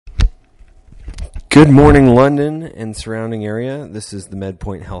Good morning, London and surrounding area. This is the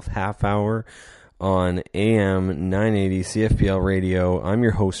MedPoint Health Half Hour on AM 980 CFPL Radio. I'm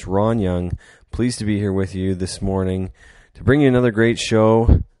your host, Ron Young. Pleased to be here with you this morning to bring you another great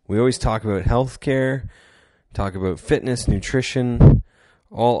show. We always talk about healthcare, talk about fitness, nutrition,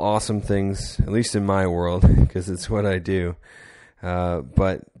 all awesome things, at least in my world, because it's what I do.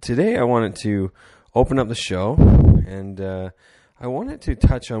 But today I wanted to open up the show and I wanted to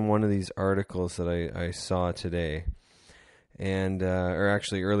touch on one of these articles that I saw today, and or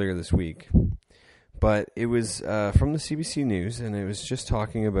actually earlier this week. But it was from the CBC News, and it was just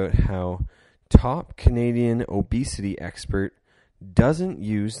talking about how top Canadian obesity expert doesn't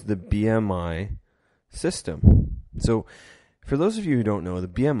use the BMI system. So for those of you who don't know, the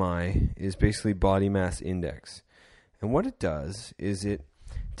BMI is basically body mass index. And what it does is it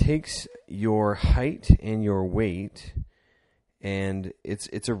takes your height and your weight, and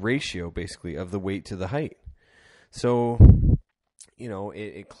it's a ratio, basically, of the weight to the height. So, you know,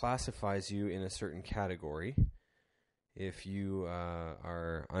 it classifies you in a certain category. If you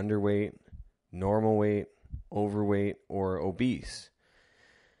are underweight, normal weight, overweight, or obese.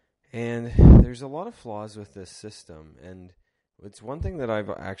 And there's a lot of flaws with this system. And it's one thing that I've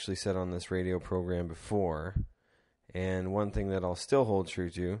actually said on this radio program before, and one thing that I'll still hold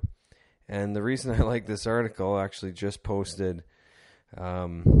true to. And the reason I like this article, actually just posted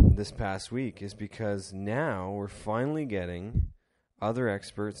this past week, is because now we're finally getting other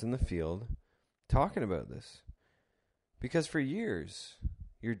experts in the field talking about this. Because for years,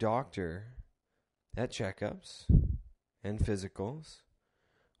 your doctor at checkups and physicals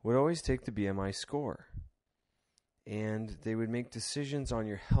would always take the BMI score. And they would make decisions on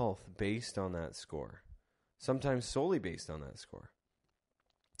your health based on that score. Sometimes solely based on that score.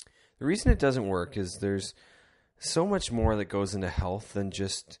 The reason it doesn't work is there's so much more that goes into health than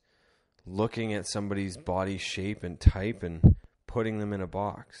just looking at somebody's body shape and type and putting them in a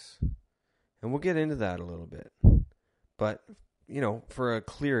box. And we'll get into that a little bit. But, you know, for a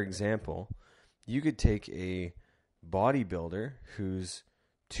clear example, you could take a bodybuilder who's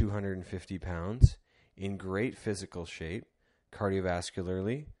 250 pounds in great physical shape,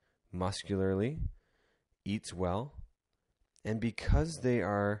 cardiovascularly, muscularly, eats well, and because they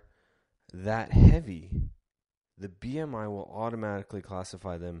are that heavy, the BMI will automatically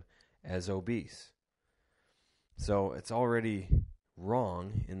classify them as obese. So it's already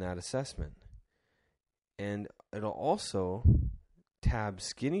wrong in that assessment. And it'll also tab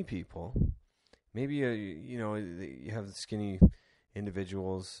skinny people. Maybe, you have skinny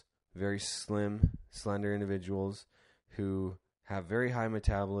individuals, very slim, slender individuals who have very high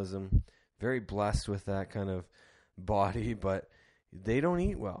metabolism, very blessed with that kind of body, but they don't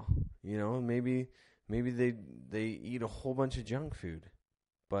eat well. You know, maybe they eat a whole bunch of junk food,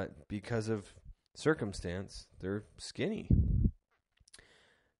 but because of circumstance, they're skinny.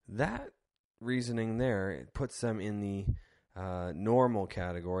 That reasoning there, it puts them in the normal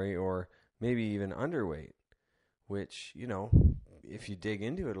category, or maybe even underweight, which, you know, if you dig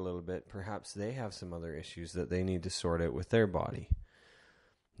into it a little bit, perhaps they have some other issues that they need to sort out with their body.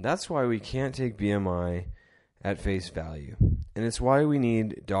 That's why we can't take BMI at face value. And it's why we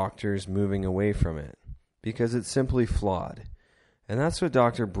need doctors moving away from it, because it's simply flawed. And that's what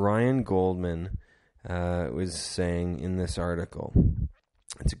Dr. Brian Goldman was saying in this article.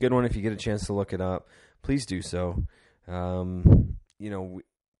 It's a good one. If you get a chance to look it up, please do so. I'm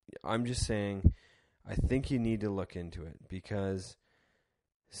just saying, I think you need to look into it, because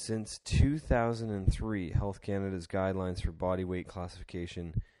since 2003, Health Canada's guidelines for body weight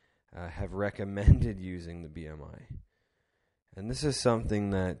classification have recommended using the BMI. And this is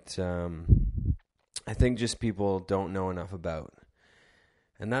something that I think just people don't know enough about.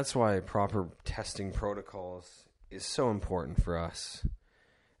 And that's why proper testing protocols is so important for us.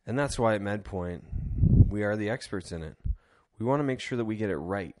 And that's why at MedPoint, we are the experts in it. We want to make sure that we get it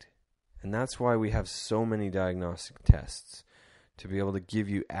right. And that's why we have so many diagnostic tests, to be able to give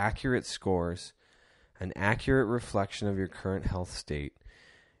you accurate scores, an accurate reflection of your current health state,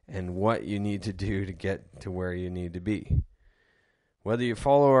 and what you need to do to get to where you need to be. Whether you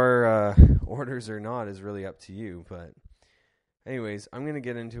follow our orders or not is really up to you. But anyways, I'm going to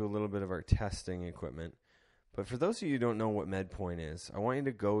get into a little bit of our testing equipment. But for those of you who don't know what MedPoint is, I want you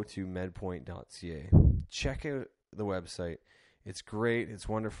to go to medpoint.ca. Check out the website. It's great. It's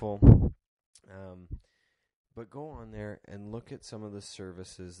wonderful. But go on there and look at some of the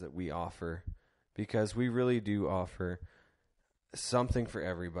services that we offer, because we really do offer something for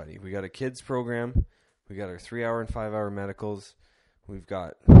everybody. We got a kids program. We got our 3-hour and 5-hour medicals. We've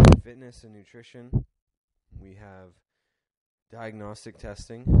got fitness and nutrition. We have diagnostic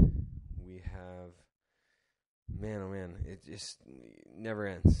testing. We have, man, oh man, it just never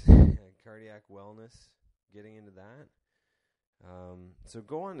ends. Cardiac wellness, getting into that. So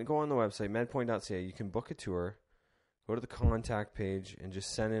go on the website, medpoint.ca. You can book a tour, go to the contact page, and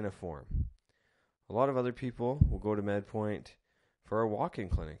just send in a form. A lot of other people will go to MedPoint for our walk-in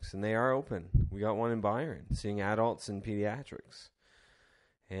clinics, and they are open. We got one in Byron, seeing adults and pediatrics.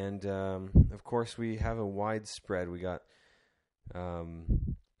 And, of course, we have a wide spread. We got a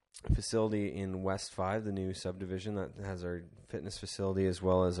facility in West 5, the new subdivision that has our fitness facility as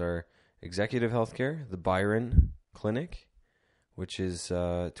well as our executive healthcare, the Byron Clinic, which is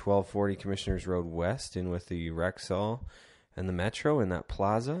 1240 Commissioners Road West, in with the Rexall and the Metro in that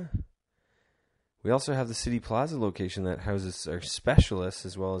plaza. We also have the City Plaza location that houses our specialists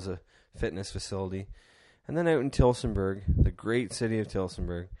as well as a fitness facility. And then out in Tillsonburg, the great city of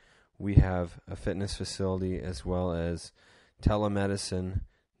Tillsonburg, we have a fitness facility as well as telemedicine.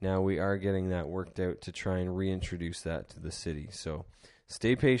 Now we are getting that worked out to try and reintroduce that to the city. So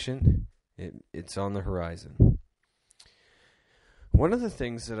stay patient. It's on the horizon. One of the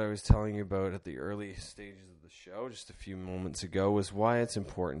things that I was telling you about at the early stages of the show just a few moments ago was why it's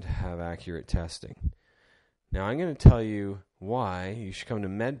important to have accurate testing. Now I'm going to tell you why you should come to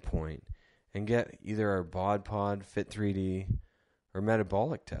MedPoint and get either our BodPod, Fit3D, or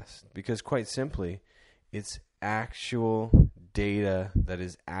metabolic test. Because quite simply, it's actual data that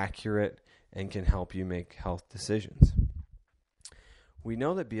is accurate and can help you make health decisions. We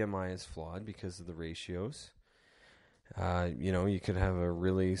know that BMI is flawed because of the ratios. You could have a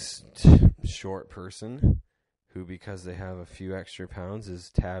really short person who, because they have a few extra pounds, is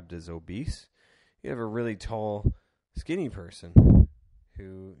tabbed as obese. You have a really tall, skinny person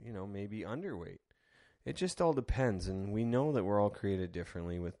who, may be underweight. It just all depends, and we know that we're all created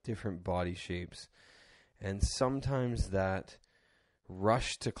differently with different body shapes. And sometimes that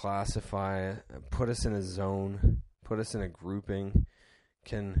rush to classify, put us in a zone, put us in a grouping,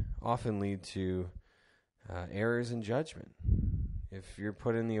 can often lead to errors in judgment. If you're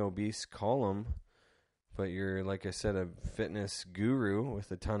put in the obese column, but you're, like I said, a fitness guru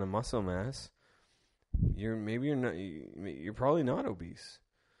with a ton of muscle mass, you're probably not obese.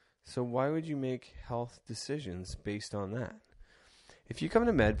 So why would you make health decisions based on that? If you come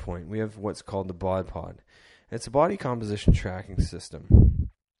to MedPoint, we have what's called the BodPod. It's a body composition tracking system.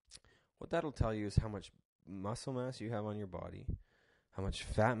 What that'll tell you is how much muscle mass you have on your body, how much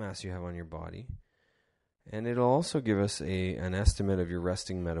fat mass you have on your body, and it'll also give us an estimate of your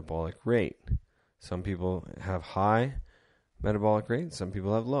resting metabolic rate. Some people have high metabolic rate, some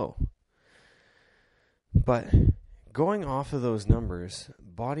people have low. But going off of those numbers,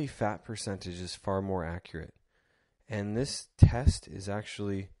 body fat percentage is far more accurate. And this test is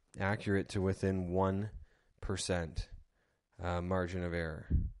actually accurate to within 1% margin of error.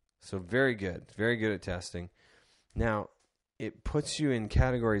 So very good at testing. Now, it puts you in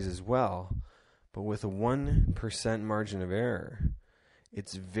categories as well, but with a 1% margin of error,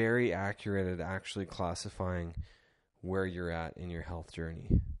 it's very accurate at actually classifying where you're at in your health journey.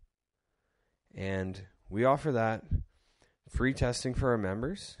 And we offer that free testing for our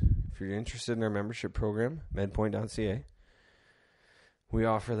members. If you're interested in our membership program, medpoint.ca. We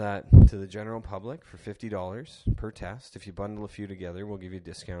offer that to the general public for $50 per test. If you bundle a few together, we'll give you a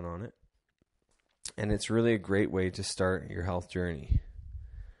discount on it. And it's really a great way to start your health journey.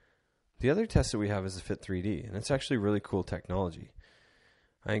 The other test that we have is the Fit3D, and it's actually really cool technology.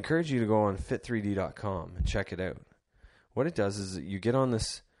 I encourage you to go on fit3d.com and check it out. What it does is that you get on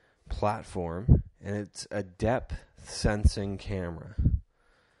this platform, and it's a depth sensing camera.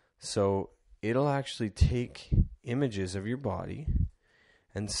 So it'll actually take images of your body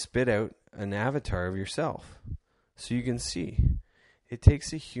and spit out an avatar of yourself so you can see. It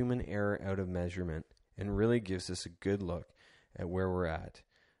takes the human error out of measurement and really gives us a good look at where we're at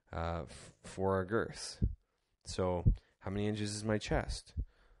for our girth. So how many inches is my chest,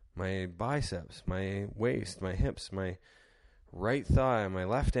 my biceps, my waist, my hips, my right thigh, my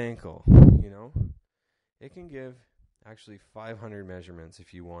left ankle? It can give actually 500 measurements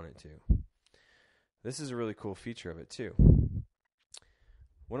if you want it to. This is a really cool feature of it too.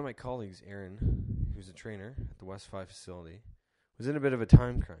 One of my colleagues, Aaron, who's a trainer at the West 5 facility, was in a bit of a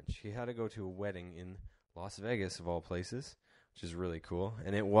time crunch. He had to go to a wedding in Las Vegas, of all places, which is really cool.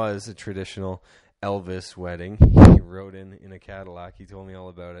 And it was a traditional Elvis wedding. He rode in a Cadillac. He told me all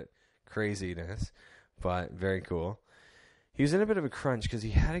about it. Craziness, but very cool. He was in a bit of a crunch because he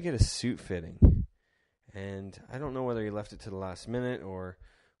had to get a suit fitting. And I don't know whether he left it to the last minute or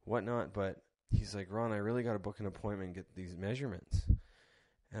whatnot, but he's like, Ron, I really got to book an appointment and get these measurements.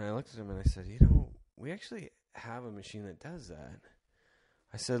 And I looked at him and I said, we actually have a machine that does that.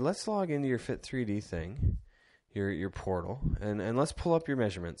 I said, let's log into your Fit3D thing, your portal, and let's pull up your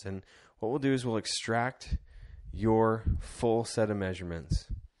measurements. And what we'll do is we'll extract your full set of measurements.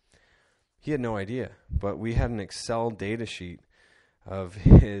 He had no idea, but we had an Excel data sheet of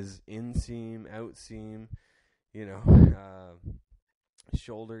his inseam, outseam,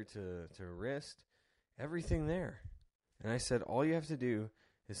 shoulder to wrist, everything there. And I said, all you have to do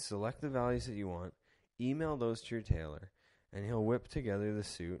is select the values that you want, email those to your tailor, and he'll whip together the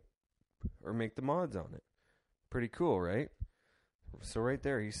suit or make the mods on it. Pretty cool, right? So right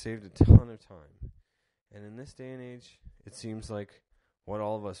there, he saved a ton of time. And in this day and age, it seems like what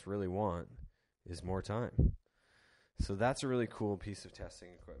all of us really want is more time. So that's a really cool piece of testing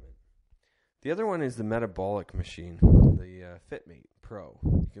equipment. The other one is the metabolic machine, the FitMate Pro.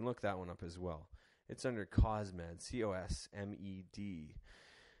 You can look that one up as well. It's under COSMED, COSMED.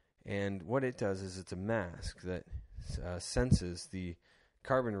 And what it does is it's a mask that senses the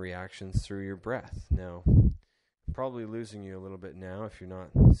carbon reactions through your breath. Now, I'm probably losing you a little bit now if you're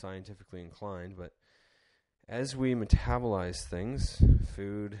not scientifically inclined, but as we metabolize things,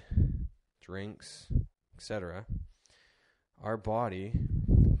 food, drinks, etc., our body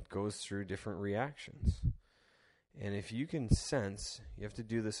goes through different reactions. And if you can sense, you have to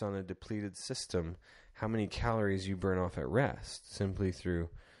do this on a depleted system, how many calories you burn off at rest simply through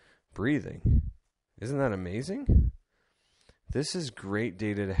breathing. Isn't that amazing? This is great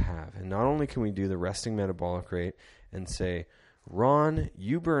data to have. And not only can we do the resting metabolic rate and say, Ron,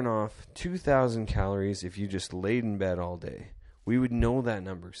 you burn off 2,000 calories if you just laid in bed all day. We would know that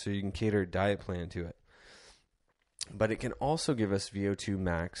number so you can cater a diet plan to it. But it can also give us VO2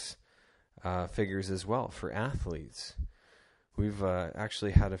 max figures as well for athletes. We've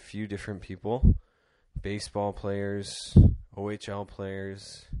actually had a few different people, baseball players, OHL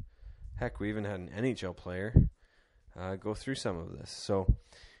players, heck, we even had an NHL player go through some of this. So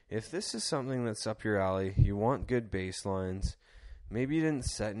if this is something that's up your alley, you want good baselines, maybe you didn't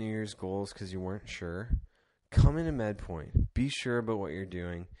set New Year's goals because you weren't sure, come into MedPoint, be sure about what you're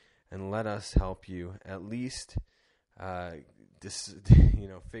doing, and let us help you at least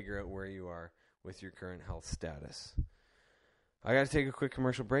figure out where you are with your current health status. I got to take a quick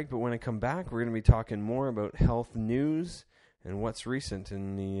commercial break, but when I come back, we're going to be talking more about health news and what's recent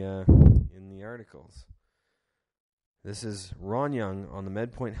in the articles. This is Ron Young on the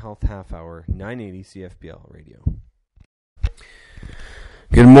MedPoint Health Half Hour, 980 CFPL Radio.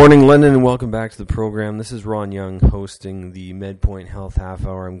 Good morning, London, and welcome back to the program. This is Ron Young hosting the MedPoint Health Half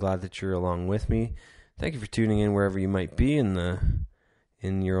Hour. I'm glad that you're along with me. Thank you for tuning in wherever you might be, in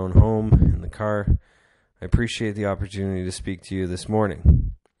your own home, in the car. I appreciate the opportunity to speak to you this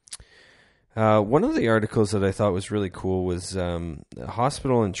morning. One of the articles that I thought was really cool was a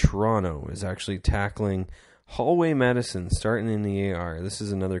hospital in Toronto is actually tackling hallway medicine starting in the AR. This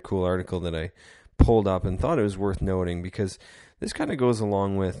is another cool article that I pulled up and thought it was worth noting because this kind of goes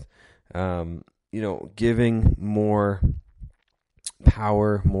along with, giving more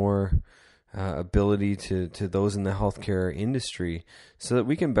power, more ability to those in the healthcare industry so that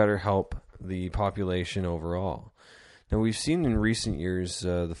we can better help the population overall. Now, we've seen in recent years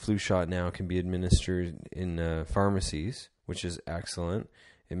the flu shot now can be administered in pharmacies, which is excellent.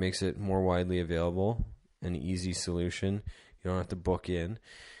 It makes it more widely available, an easy solution. You don't have to book in.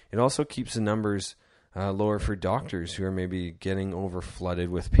 It also keeps the numbers lower for doctors who are maybe getting over flooded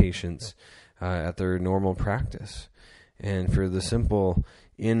with patients at their normal practice. And for the simple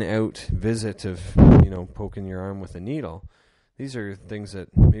in-out visit of, poking your arm with a needle, these are things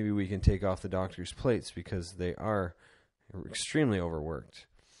that maybe we can take off the doctor's plates because they are extremely overworked.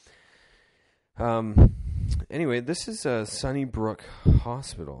 Anyway, this is Sunnybrook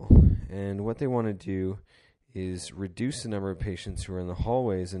Hospital, and what they want to do is reduce the number of patients who are in the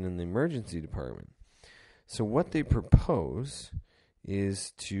hallways and in the emergency department. So what they propose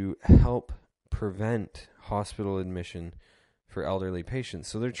is to help prevent hospital admission for elderly patients.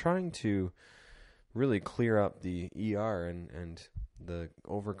 So they're trying to really clear up the ER and the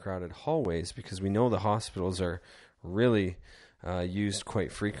overcrowded hallways because we know the hospitals are really used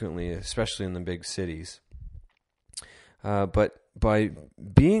quite frequently, especially in the big cities. But by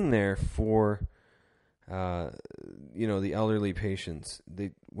being there for the elderly patients,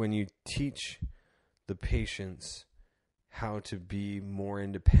 when you teach the patients how to be more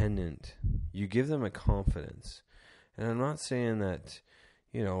independent, you give them a confidence. And I'm not saying that,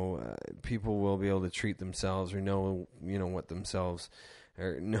 people will be able to treat themselves or know what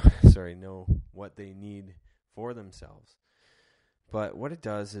they need for themselves. But what it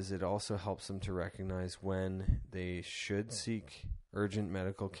does is it also helps them to recognize when they should seek urgent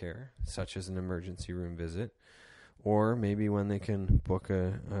medical care, such as an emergency room visit, or maybe when they can book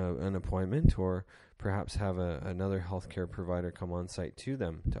an appointment, or perhaps have another healthcare provider come on site to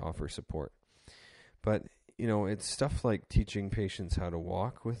them to offer support. But, it's stuff like teaching patients how to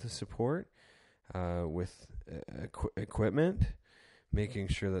walk with the support, with equipment, making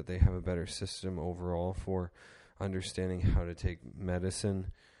sure that they have a better system overall for understanding how to take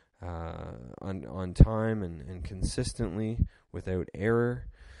medicine on time and consistently without error.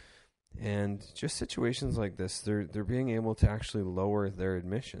 And just situations like this, they're being able to actually lower their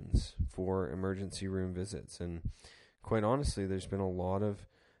admissions for emergency room visits. And quite honestly, there's been a lot of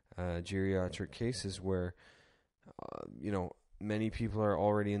geriatric cases where, many people are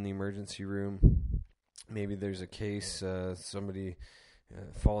already in the emergency room. Maybe there's a case, somebody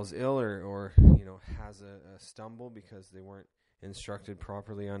falls ill or has a stumble because they weren't instructed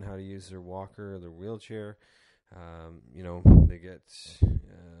properly on how to use their walker or their wheelchair. They get...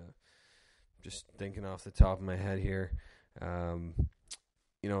 just thinking off the top of my head here,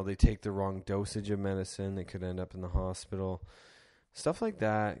 they take the wrong dosage of medicine. They could end up in the hospital. Stuff like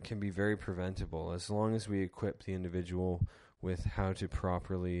that can be very preventable as long as we equip the individual with how to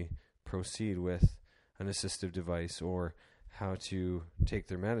properly proceed with an assistive device or how to take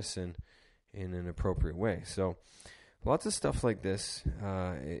their medicine in an appropriate way. So lots of stuff like this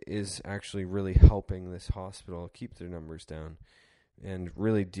is actually really helping this hospital keep their numbers down and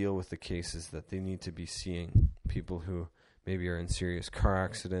really deal with the cases that they need to be seeing, people who maybe are in serious car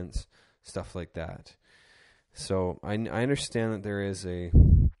accidents, stuff like that. So I understand that there is a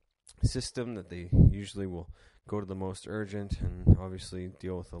system that they usually will go to the most urgent and obviously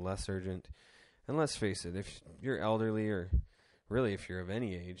deal with the less urgent. And let's face it, if you're elderly or really if you're of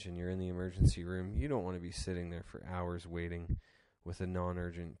any age and you're in the emergency room, you don't want to be sitting there for hours waiting with a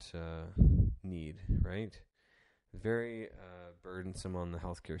non-urgent need, right? Very burdensome on the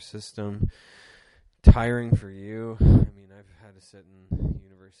healthcare system, tiring for you. I mean, I've had to sit in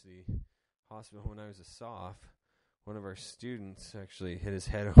university hospital when I was a soph. One of our students actually hit his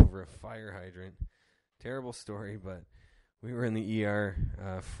head over a fire hydrant. Terrible story, but we were in the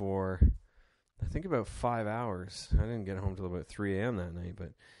ER for, I think, about 5 hours. I didn't get home till about 3 a.m. that night,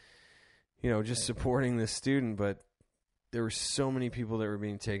 but, just supporting this student. But there were so many people that were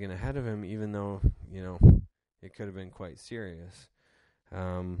being taken ahead of him, even though, it could have been quite serious.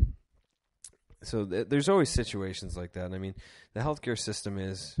 So there's always situations like that. I mean, the healthcare system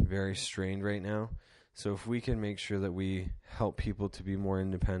is very strained right now. So if we can make sure that we help people to be more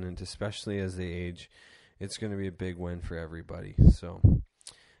independent, especially as they age, it's going to be a big win for everybody. So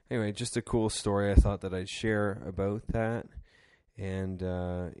anyway, just a cool story I thought that I'd share about that. And,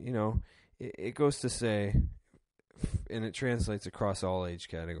 it goes to say, and it translates across all age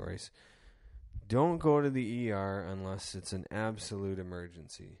categories, don't go to the ER unless it's an absolute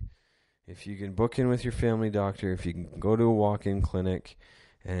emergency. If you can book in with your family doctor, if you can go to a walk-in clinic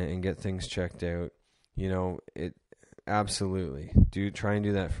and get things checked out, it absolutely try and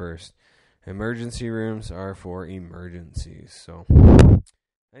do that first. Emergency rooms are for emergencies. So,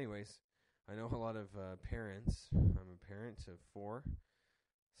 anyways, I know a lot of parents. I'm a parent of 4.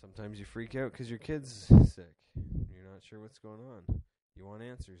 Sometimes you freak out because your kid's sick. You're not sure what's going on. You want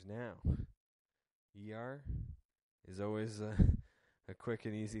answers now. ER is always a quick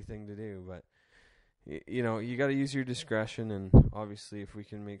and easy thing to do, but you got to use your discretion, and obviously if we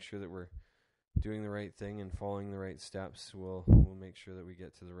can make sure that we're doing the right thing and following the right steps, we'll make sure that we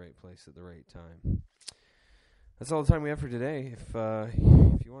get to the right place at the right time. That's all the time we have for today. If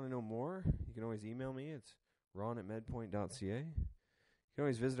you want to know more, you can always email me. It's ron@medpoint.ca. You can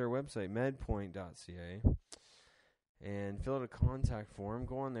always visit our website, medpoint.ca. And fill out a contact form.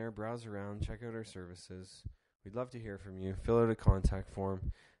 Go on there, browse around, check out our services. We'd love to hear from you. Fill out a contact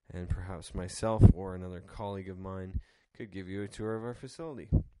form, and perhaps myself or another colleague of mine could give you a tour of our facility.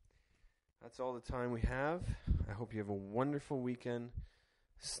 That's all the time we have. I hope you have a wonderful weekend.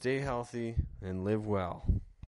 Stay healthy and live well.